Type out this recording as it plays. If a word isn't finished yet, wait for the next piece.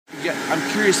Yeah, I'm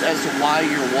curious as to why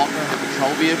you're walking around the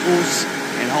patrol vehicles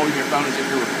and holding your phone as if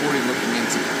you're recording, looking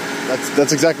into it.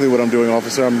 That's exactly what I'm doing,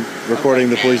 officer. I'm recording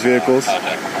the police vehicles. All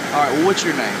right, well, what's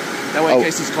your name? That way, in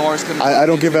case these cars come... I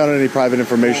don't give out any private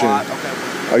information.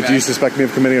 Okay. Do you suspect me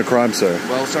of committing a crime, sir?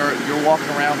 Well, sir, you're walking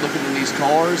around looking in these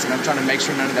cars, and I'm trying to make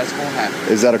sure none of that's going to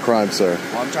happen. Is that a crime, sir?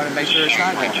 Well, I'm trying to make sure it's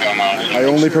not going to happen. I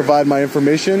only provide my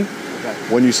information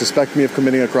when you suspect me of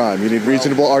committing a crime. You need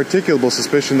reasonable, articulable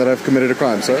suspicion that I've committed a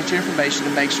crime, sir. Get your information to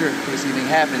make sure in case anything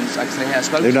happens, I can say, hey, I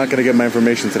spoke to you. You're not going to get my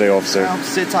information today, officer. Well,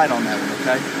 sit tight on that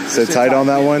one, okay? Sit tight on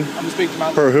that one? I'm going to speak to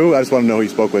my... For who? I just want to know who you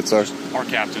spoke with, sir. Our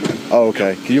captain. Oh,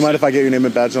 okay. Can you mind if I get your name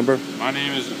and badge number? My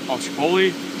name is Officer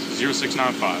Foley,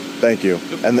 0695. Thank you.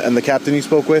 And the captain you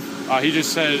spoke with? He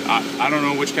just said, I don't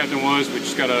know which captain was. We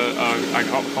just got I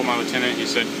called my lieutenant. He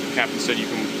said, the captain said you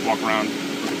can walk around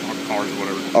with cars or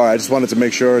whatever. All right, I just wanted to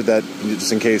make sure that,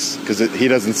 just in case, because he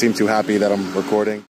doesn't seem too happy that I'm recording.